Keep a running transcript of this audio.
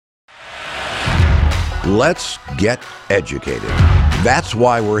Let's get educated. That's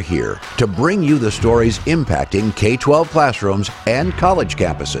why we're here, to bring you the stories impacting K-12 classrooms and college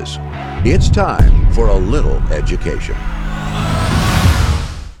campuses. It's time for a little education.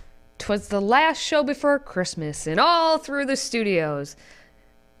 'Twas the last show before Christmas, and all through the studios,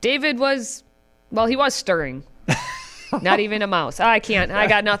 David was stirring. Not even a mouse. I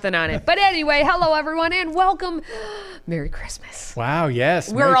got nothing on it. But anyway, hello everyone and welcome. Merry Christmas. Wow, yes.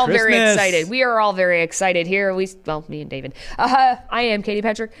 We're all very excited. We are all very excited here. Me and David. I am Katie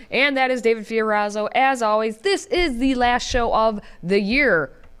Petrick, and that is David Fiorazzo. As always, this is the last show of the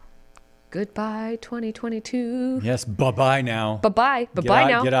year. Goodbye, 2022. Yes, bye-bye now. Bye-bye. Bye-bye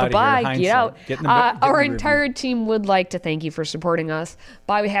now. Get out Bye-bye. of here. Get out. Get in our entire team would like to thank you for supporting us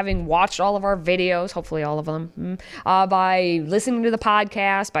by having watched all of our videos, hopefully all of them, by listening to the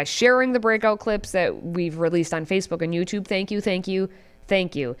podcast, by sharing the breakout clips that we've released on Facebook and YouTube. Thank you, thank you,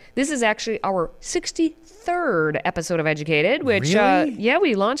 thank you. This is actually our 63rd episode of Educated, which, Really?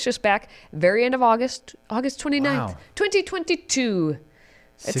 We launched just back very end of August 29th, Wow. 2022.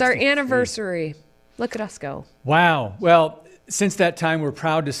 It's our 63. anniversary. Look at us go. Wow. Well, since that time, we're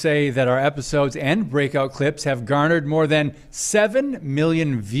proud to say that our episodes and breakout clips have garnered more than 7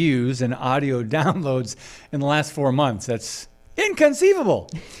 million views and audio downloads in the last 4 months. That's inconceivable.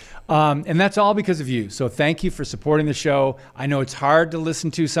 And that's all because of you. So thank you for supporting the show. I know it's hard to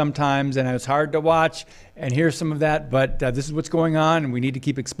listen to sometimes, and it's hard to watch and hear some of that, but this is what's going on, and we need to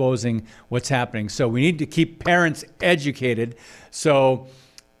keep exposing what's happening. So we need to keep parents educated. So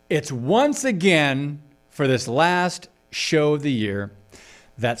it's once again, for this last show of the year,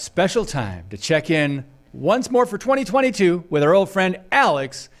 that special time to check in once more for 2022 with our old friend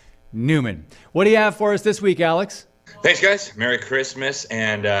Alex Newman. What do you have for us this week, Alex? Thanks, guys. Merry Christmas.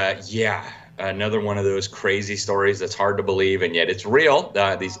 And another one of those crazy stories that's hard to believe, and yet it's real.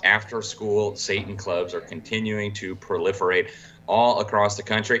 These after-school Satan clubs are continuing to proliferate all across the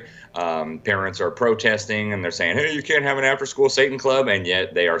country. Parents are protesting, and they're saying, hey, you can't have an after-school Satan club, and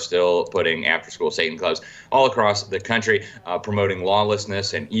yet they are still putting after-school Satan clubs all across the country, promoting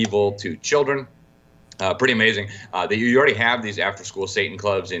lawlessness and evil to children. Pretty amazing that you already have these after-school Satan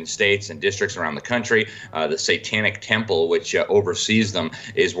clubs in states and districts around the country. The Satanic Temple, which oversees them,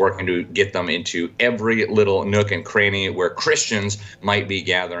 is working to get them into every little nook and cranny where Christians might be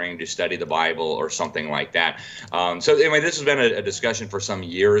gathering to study the Bible or something like that. So anyway, this has been a discussion for some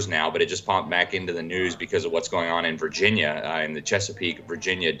years now, but it just popped back into the news because of what's going on in Virginia, in the Chesapeake,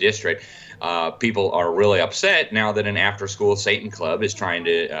 Virginia district. People are really upset now that an after-school Satan club is trying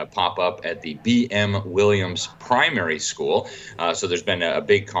to pop up at the B.M. Williams Primary School. So there's been a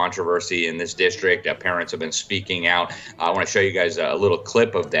big controversy in this district. Parents have been speaking out. I want to show you guys a little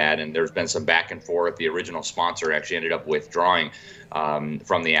clip of that, and there's been some back and forth. The original sponsor actually ended up withdrawing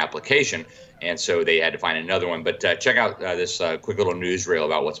from the application, and so they had to find another one. But check out this quick little newsreel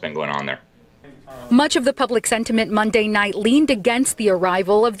about what's been going on there. Much of the public sentiment Monday night leaned against the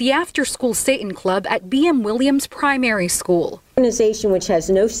arrival of the after-school Satan Club at B.M. Williams Primary School. An organization which has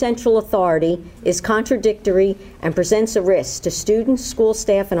no central authority, is contradictory, and presents a risk to students, school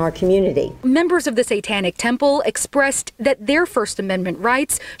staff, and our community. Members of the Satanic Temple expressed that their First Amendment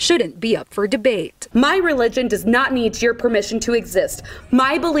rights shouldn't be up for debate. My religion does not need your permission to exist.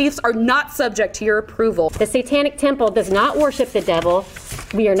 My beliefs are not subject to your approval. The Satanic Temple does not worship the devil.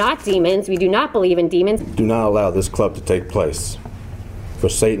 We are not demons. We do not believe in demons. Do not allow this club to take place, for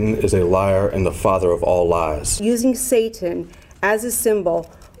Satan is a liar and the father of all lies. Using Satan as a symbol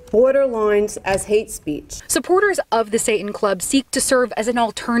borderlines as hate speech. Supporters of the Satan Club seek to serve as an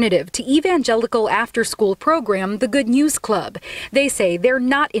alternative to evangelical after-school program, the Good News Club. They say they're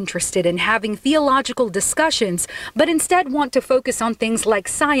not interested in having theological discussions, but instead want to focus on things like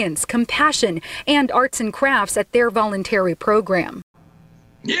science, compassion, and arts and crafts at their voluntary program.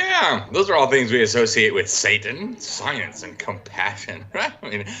 Yeah, those are all things we associate with Satan, science and compassion, right? I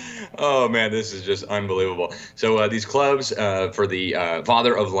mean, oh man, this is just unbelievable. So these clubs for the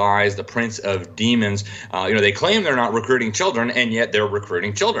father of lies, the prince of demons, they claim they're not recruiting children, and yet they're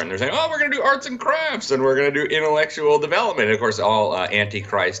recruiting children. They're saying, oh, we're going to do arts and crafts, and we're going to do intellectual development. And of course, all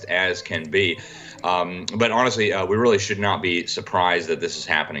antichrist as can be. But honestly, we really should not be surprised that this is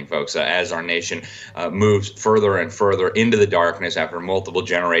happening, folks, as our nation moves further and further into the darkness after multiple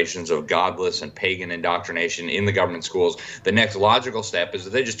generations of godless and pagan indoctrination in the government schools. The next logical step is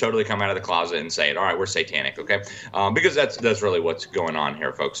that they just totally come out of the closet and say, all right, we're satanic, okay? Because that's really what's going on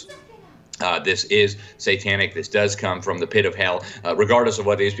here, folks. This is satanic. This does come from the pit of hell, regardless of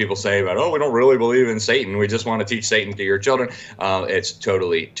what these people say about, oh, we don't really believe in Satan. We just want to teach Satan to your children. It's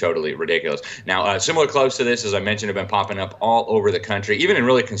totally, totally ridiculous. Now, similar clubs to this, as I mentioned, have been popping up all over the country, even in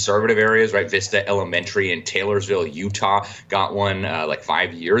really conservative areas, right? Vista Elementary in Taylorsville, Utah, got one like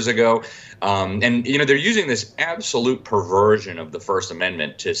 5 years ago. And, you know, they're using this absolute perversion of the First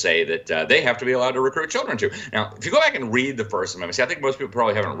Amendment to say that they have to be allowed to recruit children too. Now, if you go back and read the First Amendment, see, I think most people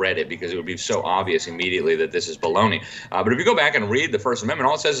probably haven't read it because it would be so obvious immediately that this is baloney. But if you go back and read the First Amendment,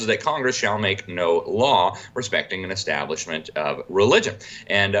 all it says is that Congress shall make no law respecting an establishment of religion.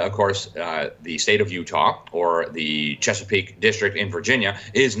 And, of course, the state of Utah or the Chesapeake District in Virginia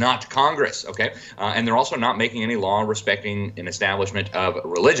is not Congress, okay? And they're also not making any law respecting an establishment of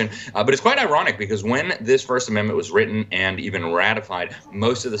religion. But it's quite ironic because when this First Amendment was written and even ratified,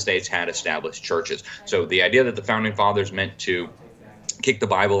 most of the states had established churches. So the idea that the Founding Fathers meant to kick the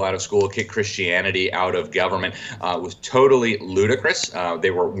Bible out of school, kick Christianity out of government was totally ludicrous. They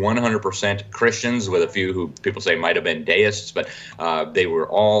were 100% Christians, with a few who people say might have been deists, but they were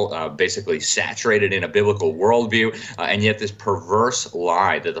all basically saturated in a biblical worldview. And yet this perverse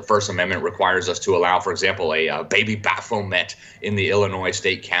lie that the First Amendment requires us to allow, for example, a baby Baphomet in the Illinois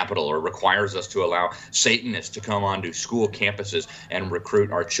state capitol, or requires us to allow Satanists to come onto school campuses and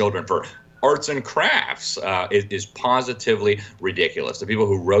recruit our children for arts and crafts is positively ridiculous. The people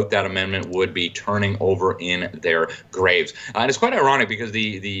who wrote that amendment would be turning over in their graves. And it's quite ironic because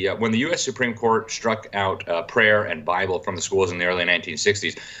when the U.S. Supreme Court struck out prayer and Bible from the schools in the early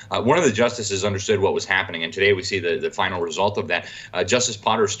 1960s, one of the justices understood what was happening. And today we see the final result of that. Justice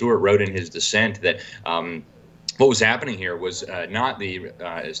Potter Stewart wrote in his dissent that what was happening here was not the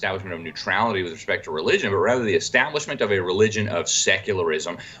establishment of neutrality with respect to religion, but rather the establishment of a religion of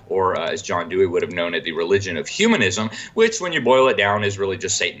secularism, or as John Dewey would have known it, the religion of humanism, which, when you boil it down, is really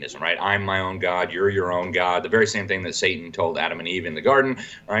just Satanism, right? I'm my own God, you're your own God. The very same thing that Satan told Adam and Eve in the garden,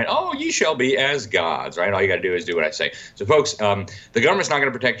 right? Oh, ye shall be as gods, right? All you got to do is do what I say. So, folks, the government's not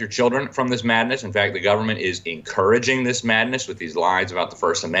going to protect your children from this madness. In fact, the government is encouraging this madness with these lies about the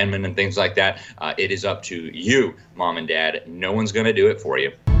First Amendment and things like that. It is up to you, Mom and Dad. No one's going to do it for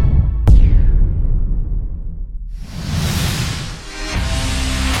you.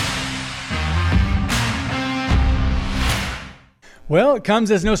 Well, it comes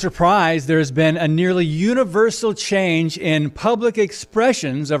as no surprise there's been a nearly universal change in public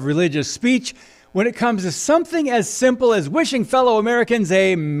expressions of religious speech when it comes to something as simple as wishing fellow Americans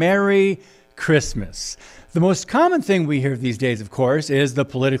a Merry Christmas. The most common thing we hear these days, of course, is the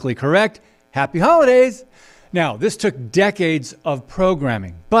politically correct Happy Holidays. Now, this took decades of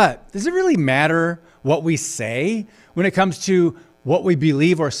programming, but does it really matter what we say when it comes to what we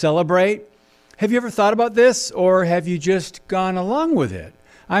believe or celebrate? Have you ever thought about this, or have you just gone along with it?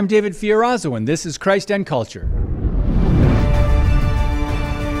 I'm David Fiorazo, and this is Christ and Culture.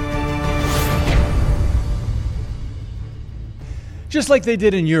 Just like they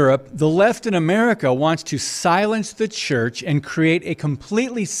did in Europe, the left in America wants to silence the church and create a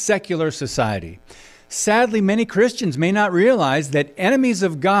completely secular society. Sadly, many Christians may not realize that enemies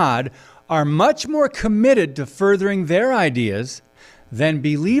of God are much more committed to furthering their ideas than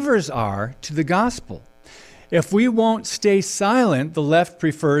believers are to the gospel. If we won't stay silent, the left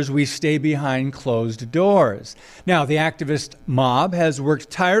prefers we stay behind closed doors. Now, the activist mob has worked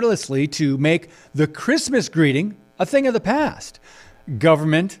tirelessly to make the Christmas greeting a thing of the past.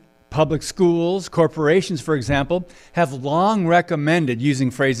 Government, public schools, corporations, for example, have long recommended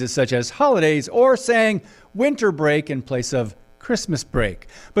using phrases such as holidays or saying winter break in place of Christmas break.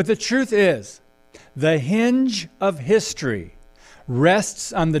 But the truth is, the hinge of history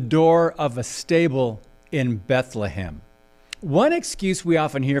rests on the door of a stable in Bethlehem. One excuse we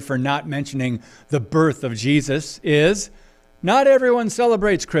often hear for not mentioning the birth of Jesus is, not everyone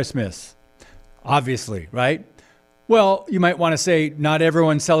celebrates Christmas. Obviously, right? Well, you might want to say not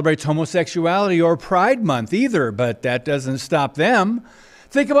everyone celebrates homosexuality or Pride Month either, but that doesn't stop them.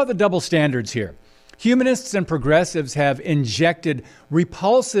 Think about the double standards here. Humanists and progressives have injected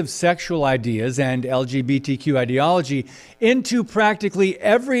repulsive sexual ideas and LGBTQ ideology into practically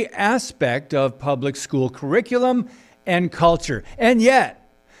every aspect of public school curriculum and culture. And yet,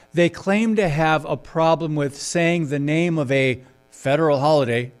 they claim to have a problem with saying the name of a federal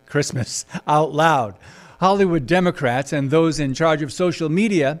holiday, Christmas, out loud. Hollywood Democrats and those in charge of social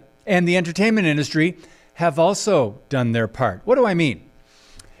media and the entertainment industry have also done their part. What do I mean?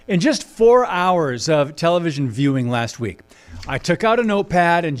 In just 4 hours of television viewing last week, I took out a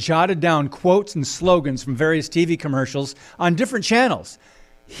notepad and jotted down quotes and slogans from various TV commercials on different channels.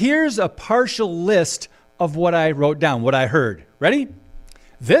 Here's a partial list of what I wrote down, what I heard. Ready?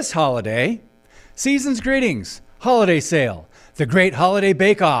 This holiday, season's greetings, holiday sale, the great holiday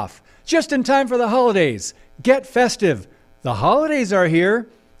bake-off, just in time for the holidays. Get festive. The holidays are here.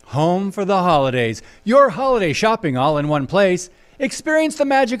 Home for the holidays. Your holiday shopping all in one place. Experience the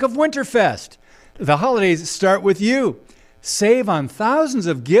magic of Winterfest. The holidays start with you. Save on thousands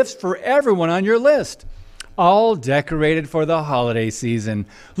of gifts for everyone on your list. All decorated for the holiday season.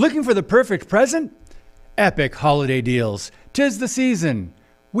 Looking for the perfect present? Epic holiday deals. 'Tis the season.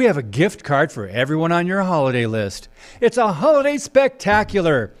 We have a gift card for everyone on your holiday list. It's a holiday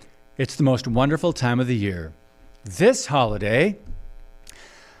spectacular. It's the most wonderful time of the year. This holiday,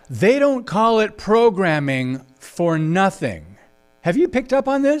 they don't call it programming for nothing. Have you picked up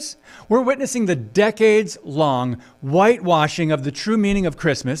on this? We're witnessing the decades-long whitewashing of the true meaning of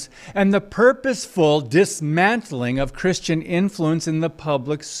Christmas and the purposeful dismantling of Christian influence in the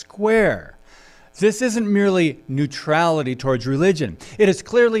public square. This isn't merely neutrality towards religion. It is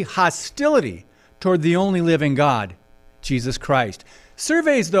clearly hostility toward the only living God, Jesus Christ.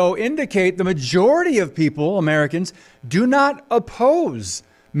 Surveys, though, indicate the majority of people, Americans, do not oppose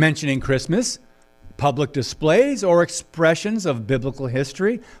mentioning Christmas, public displays, or expressions of biblical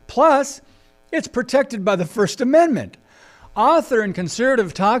history. Plus, it's protected by the First Amendment. Author and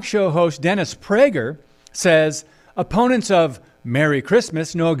conservative talk show host Dennis Prager says opponents of Merry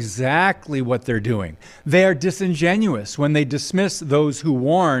Christmas know exactly what they're doing. They are disingenuous when they dismiss those who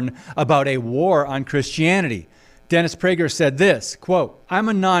warn about a war on Christianity. Dennis Prager said this, quote, "I'm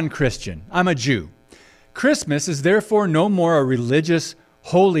a non-Christian. I'm a Jew. Christmas is therefore no more a religious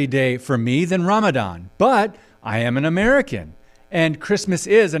holy day for me than Ramadan, but I am an American, and Christmas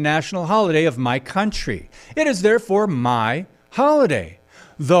is a national holiday of my country. It is therefore my holiday,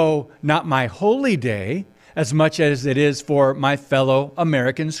 though not my holy day as much as it is for my fellow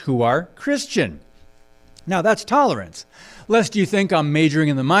Americans who are Christian." Now that's tolerance. Lest you think I'm majoring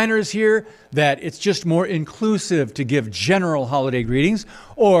in the minors here, that it's just more inclusive to give general holiday greetings,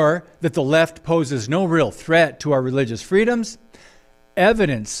 or that the left poses no real threat to our religious freedoms.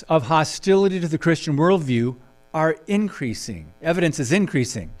 Evidence of hostility to the Christian worldview are increasing. Evidence is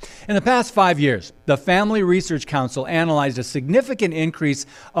increasing. In the past 5 years, the Family Research Council analyzed a significant increase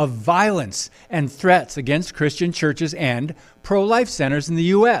of violence and threats against Christian churches and pro-life centers in the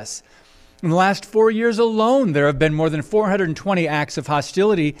U.S. In the last 4 years alone, there have been more than 420 acts of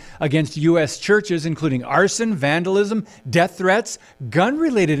hostility against U.S. churches, including arson, vandalism, death threats,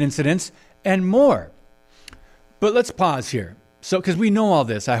 gun-related incidents, and more. But let's pause here. Because we know all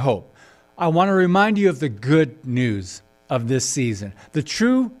this, I hope. I want to remind you of the good news of this season. The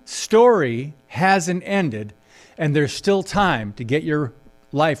true story hasn't ended, and there's still time to get your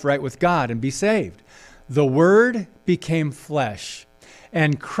life right with God and be saved. The Word became flesh,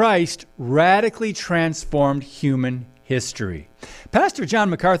 and Christ radically transformed human history. Pastor John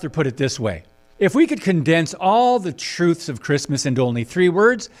MacArthur put it this way: if we could condense all the truths of Christmas into only 3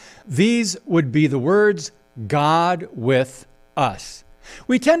 words, these would be the words, God with us.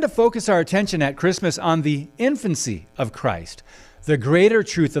 We tend to focus our attention at Christmas on the infancy of Christ. The greater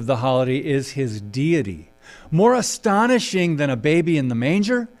truth of the holiday is his deity. More astonishing than a baby in the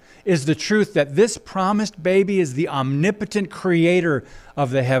manger is the truth that this promised baby is the omnipotent creator of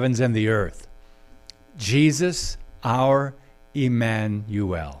the heavens and the earth. Jesus, our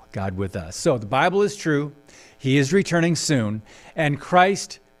Emmanuel, God with us. So the Bible is true. He is returning soon, and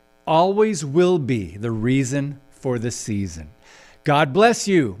Christ always will be the reason for the season. God bless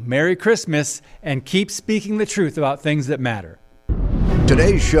you. Merry Christmas, and keep speaking the truth about things that matter.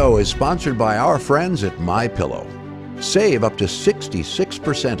 Today's show is sponsored by our friends at MyPillow. Save up to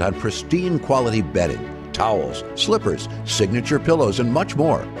 66% on pristine quality bedding, towels, slippers, signature pillows, and much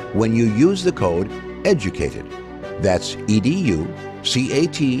more when you use the code EDUCATED. That's EDUCATED.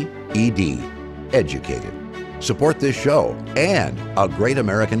 Educated. Support this show and a great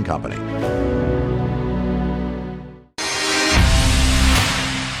American company.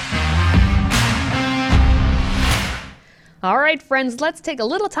 All right, friends, let's take a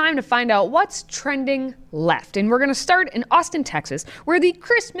little time to find out what's trending left. And we're going to start in Austin, Texas, where the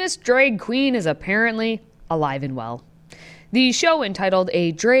Christmas drag queen is apparently alive and well. The show, entitled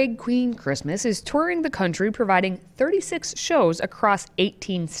A Drag Queen Christmas, is touring the country, providing 36 shows across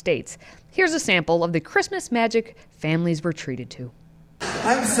 18 states. Here's a sample of the Christmas magic families were treated to.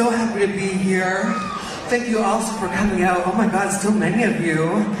 I'm so happy to be here. Thank you also for coming out. Oh my God, so many of you.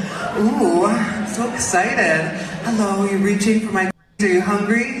 Ooh, I'm so excited. Hello, are you reaching for my Are you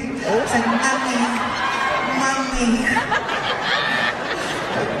hungry? Say, Mommy.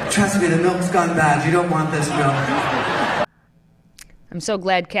 Trust me, the milk's gone bad. You don't want this milk. I'm so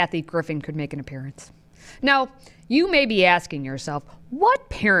glad Kathy Griffin could make an appearance. Now, you may be asking yourself, what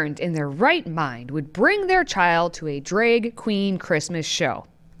parent in their right mind would bring their child to a drag queen Christmas show?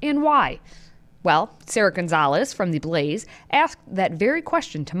 And why? Well, Sarah Gonzalez from The Blaze asked that very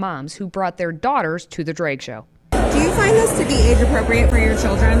question to moms who brought their daughters to the drag show. Do you find this to be age appropriate for your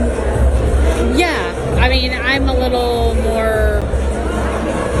children? Yeah. I mean, I'm a little more,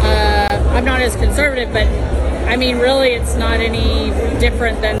 I'm not as conservative, but I mean, really, it's not any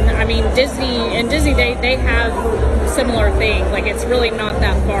different than, I mean, Disney, they have similar things. Like, it's really not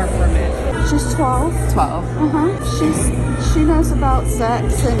that far from it. She's 12. 12. She knows about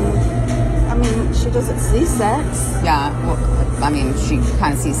sex, and I mean, she doesn't see sex. Yeah, well, I mean, she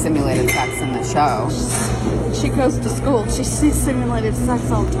kind of sees simulated sex in the show. She goes to school. She sees simulated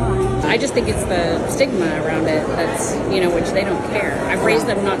sex all the time. I just think it's the stigma around it that's, which they don't care. I've raised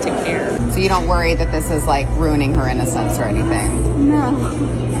them not to care. So you don't worry that this is like ruining her innocence or anything?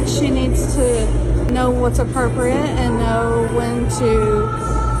 No. She needs to know what's appropriate and know when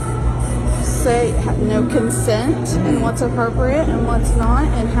to say no consent and what's appropriate and what's not,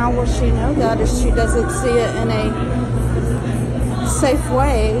 and how will she know that if she doesn't see it in a safe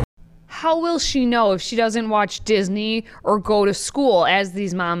way? How will she know if she doesn't watch Disney or go to school, as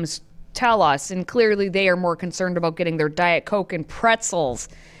these moms tell us? And clearly they are more concerned about getting their Diet Coke and pretzels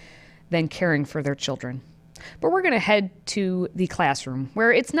than caring for their children. But we're going to head to the classroom,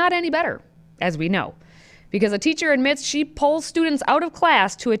 where it's not any better, as we know, because a teacher admits she pulls students out of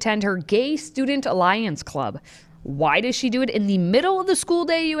class to attend her Gay Student Alliance Club. Why does she do it in the middle of the school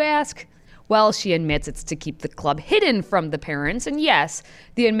day, you ask? Well, she admits it's to keep the club hidden from the parents, and yes,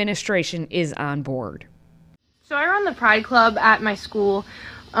 the administration is on board. So I run the Pride Club at my school,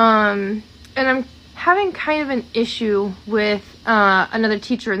 and I'm having kind of an issue with another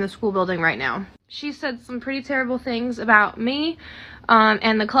teacher in the school building right now. She said some pretty terrible things about me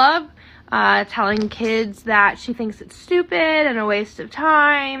and the club, telling kids that she thinks it's stupid and a waste of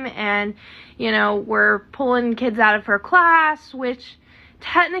time, and, we're pulling kids out of her class, which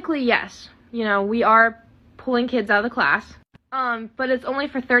technically, yes, we are pulling kids out of the class, but it's only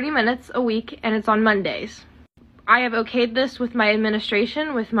for 30 minutes a week, and it's on Mondays. I have okayed this with my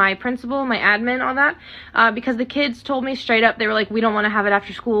administration, with my principal, my admin, all that, because the kids told me straight up, they were like, we don't want to have it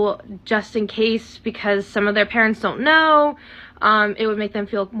after school just in case, because some of their parents don't know. It would make them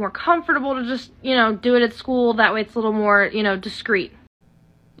feel more comfortable to just, do it at school. That way it's a little more, discreet.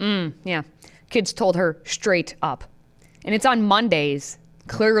 Yeah. Kids told her straight up. And it's on Mondays.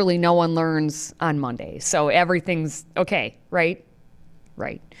 Clearly no one learns on Mondays. So everything's okay, right?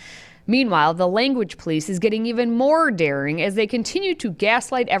 Right. Meanwhile, the language police is getting even more daring as they continue to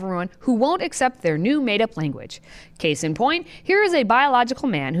gaslight everyone who won't accept their new made-up language. Case in point, here is a biological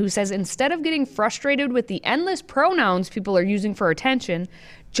man who says instead of getting frustrated with the endless pronouns people are using for attention,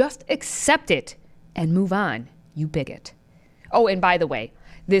 just accept it and move on, you bigot. Oh, and by the way,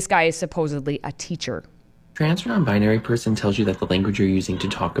 this guy is supposedly a teacher. Trans or non-binary person tells you that the language you're using to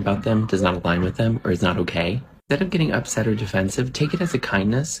talk about them does not align with them or is not okay. Instead of getting upset or defensive, take it as a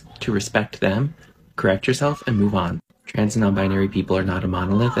kindness to respect them, correct yourself, and move on. Trans and non-binary people are not a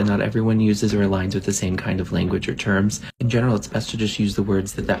monolith, and not everyone uses or aligns with the same kind of language or terms. In general, it's best to just use the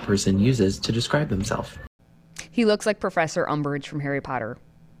words that that person uses to describe themselves. He looks like Professor Umbridge from Harry Potter.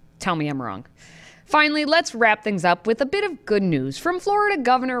 Tell me I'm wrong. Finally, let's wrap things up with a bit of good news from Florida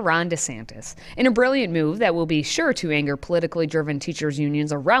Governor Ron DeSantis. In a brilliant move that will be sure to anger politically driven teachers'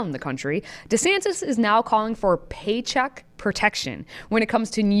 unions around the country, DeSantis is now calling for paycheck protection when it comes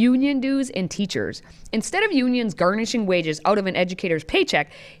to union dues and teachers. Instead of unions garnishing wages out of an educator's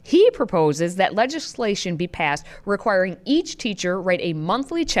paycheck, he proposes that legislation be passed requiring each teacher write a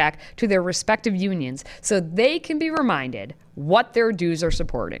monthly check to their respective unions so they can be reminded what their dues are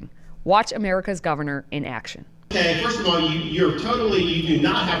supporting. Watch America's Governor in action. Okay, first of all, you do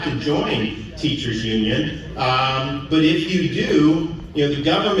not have to join teachers union, but if you do, the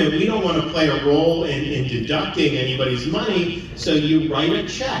government, we don't want to play a role in deducting anybody's money, so you write a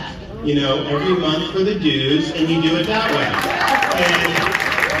check, every month for the dues, and you do it that way. And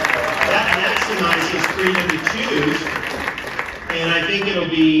that maximizes freedom to choose, and I think it'll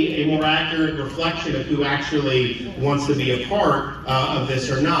be a more accurate reflection of who actually wants to be a part of this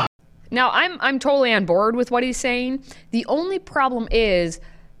or not. Now, I'm totally on board with what he's saying. The only problem is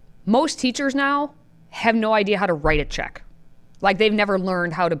most teachers now have no idea how to write a check. Like, they've never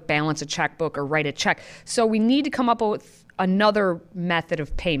learned how to balance a checkbook or write a check. So we need to come up with another method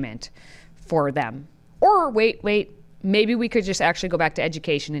of payment for them. Or wait, maybe we could just actually go back to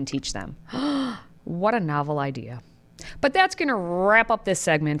education and teach them. What a novel idea. But that's going to wrap up this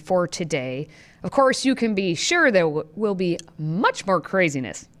segment for today. Of course, you can be sure there will be much more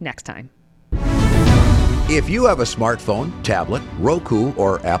craziness next time. If you have a smartphone, tablet, Roku,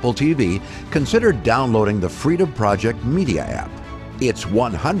 or Apple TV, consider downloading the Freedom Project Media app. It's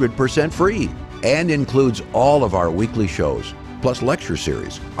 100% free and includes all of our weekly shows, plus lecture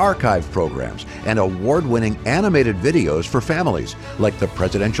series, archive programs, and award-winning animated videos for families like the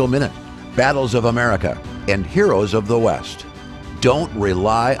Presidential Minute, Battles of America, and Heroes of the West. Don't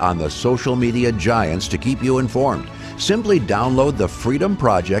rely on the social media giants to keep you informed. Simply download the Freedom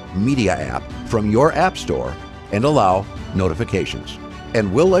Project Media app from your app store and allow notifications.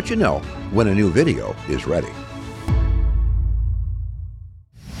 And we'll let you know when a new video is ready.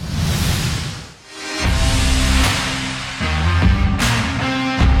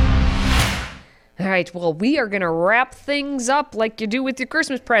 All right, well, we are going to wrap things up like you do with your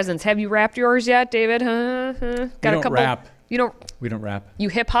Christmas presents. Have you wrapped yours yet, David? Got We don't rap. You don't. We don't rap. You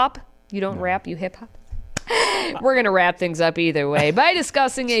hip hop? You don't rap, you hip hop? We're going to wrap things up either way by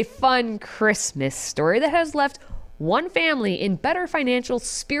discussing a fun Christmas story that has left one family in better financial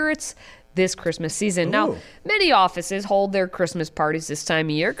spirits this Christmas season. Ooh. Now, many offices hold their Christmas parties this time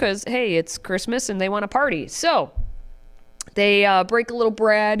of year because, hey, it's Christmas and they want to party. So they break a little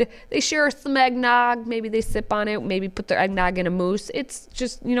bread, they share some eggnog, maybe they sip on it, maybe put their eggnog in a mousse. It's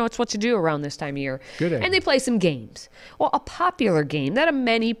just, it's what you do around this time of year. Good egg. And they play some games. Well, a popular game that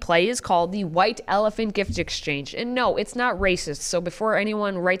many play is called the White Elephant Gift Exchange. And no, it's not racist. So before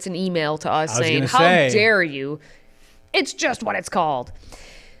anyone writes an email to us saying, how dare you, it's just what it's called.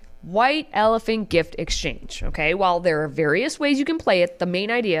 White Elephant Gift Exchange. Okay, while there are various ways you can play it, the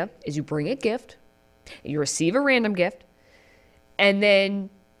main idea is you bring a gift, you receive a random gift, and then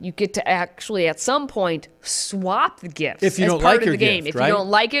you get to actually, at some point, swap the gifts if you as don't part like of your the game. gift, if right? you don't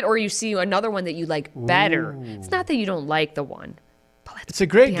like it, or you see another one that you like better. It's not that you don't like the one. It's a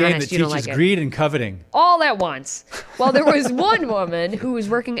great be game honest, that you don't teaches like it. greed and coveting. All at once. Well, there was one woman who was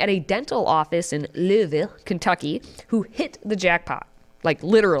working at a dental office in Louisville, Kentucky, who hit the jackpot, like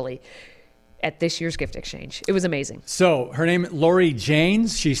literally, at this year's gift exchange. It was amazing. So her name, Lori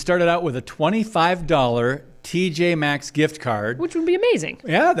Janes. She started out with a $25 TJ Maxx gift card. Which would be amazing.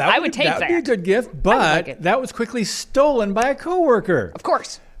 Yeah, I would take that would be a good gift, but like it. that was quickly stolen by a coworker. Of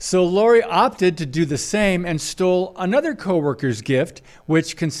course. So Lori opted to do the same and stole another coworker's gift,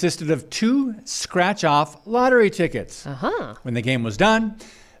 which consisted of 2 scratch-off lottery tickets. When the game was done,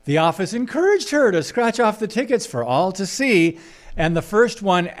 the office encouraged her to scratch off the tickets for all to see, and the first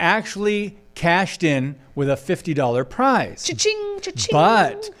one actually cashed in with a $50 prize. Cha-ching,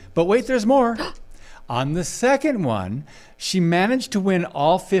 cha-ching. But wait, there's more. On the second one, she managed to win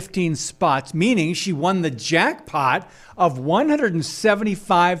all 15 spots, meaning she won the jackpot of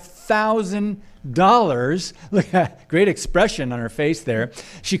 $175,000. Look at great expression on her face there.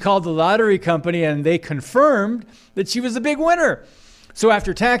 She called the lottery company and they confirmed that she was a big winner. So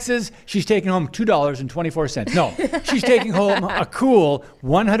after taxes, she's taking home $2.24. No, she's taking home a cool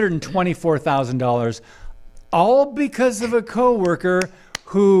 $124,000, all because of a coworker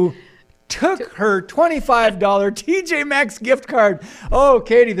who took her $25 TJ Maxx gift card. Oh,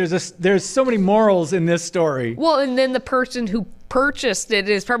 Katie, there's so many morals in this story. Well, and then the person who purchased it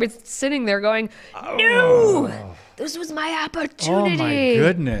is probably sitting there going, no, this was my opportunity. Oh, my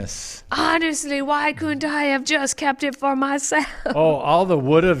goodness. Honestly, why couldn't I have just kept it for myself? Oh, all the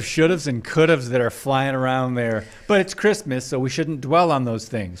would've, should'ves, and could'ves that are flying around there. But it's Christmas, so we shouldn't dwell on those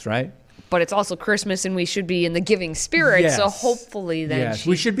things, right? But it's also Christmas, and we should be in the giving spirit. Yes. So hopefully then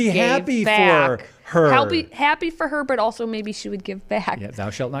we should be happy for her. Happy for her, but also maybe she would give back. Yeah, thou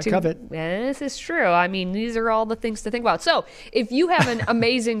shalt not covet. This is true. I mean, these are all the things to think about. So if you have an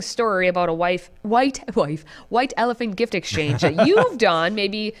amazing story about a white elephant gift exchange that you've done,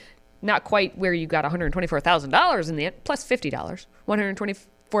 maybe not quite where you got $124,000 in the end, plus $50,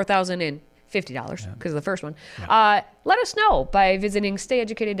 $124,000 in $50 because of the first one. Let us know by visiting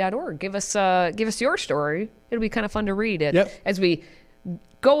stayeducated.org. Give us your story. It'll be kind of fun to read it as we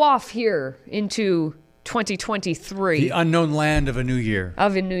go off here into 2023. The unknown land of a new year.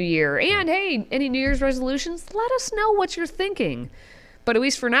 And hey, any New Year's resolutions? Let us know what you're thinking. But at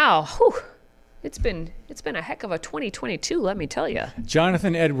least for now, it's been a heck of a 2022, let me tell you.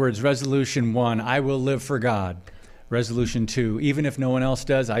 Jonathan Edwards, Resolution 1, I will live for God. Resolution 2, even if no one else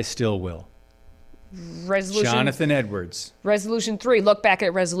does, I still will. Jonathan Edwards. Resolution 3, look back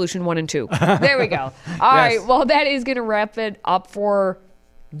at Resolution 1 and 2. There we go. All right, well, that is going to wrap it up for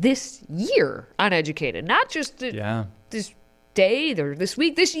this year on Educated. Not just this day or this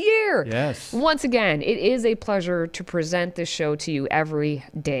week, this year. Yes. Once again, it is a pleasure to present this show to you every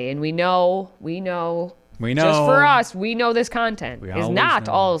day. And we know We know. Just for us, we know this content is always not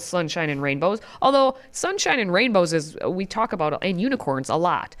know. all sunshine and rainbows. Although sunshine and rainbows is we talk about, and unicorns a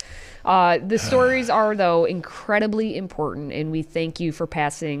lot. The stories are, though, incredibly important, and we thank you for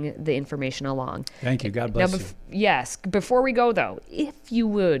passing the information along. Thank you. God bless you. Yes. Before we go, though, if you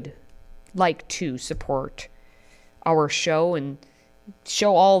would like to support our show and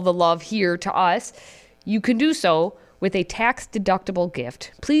show all the love here to us, you can do so with a tax-deductible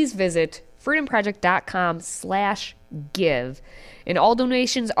gift. Please visit freedomproject.com/give. And all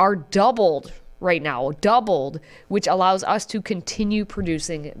donations are doubled right now, which allows us to continue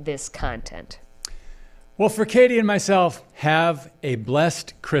producing this content. Well, for Katie and myself, have a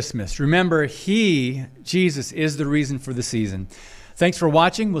blessed Christmas. Remember, Jesus, is the reason for the season. Thanks for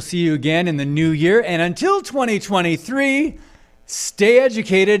watching. We'll see you again in the new year. And until 2023, stay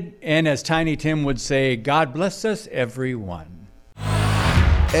educated. And as Tiny Tim would say, God bless us, everyone.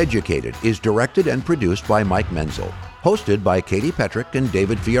 Educated is directed and produced by Mike Menzel. Hosted by Katie Petrick and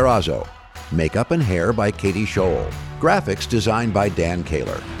David Fiorazzo. Makeup and hair by Katie Scholl. Graphics designed by Dan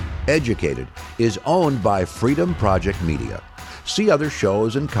Kaler. Educated is owned by Freedom Project Media. See other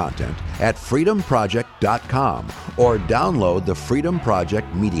shows and content at freedomproject.com or download the Freedom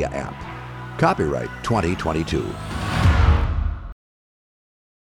Project Media app. Copyright 2022.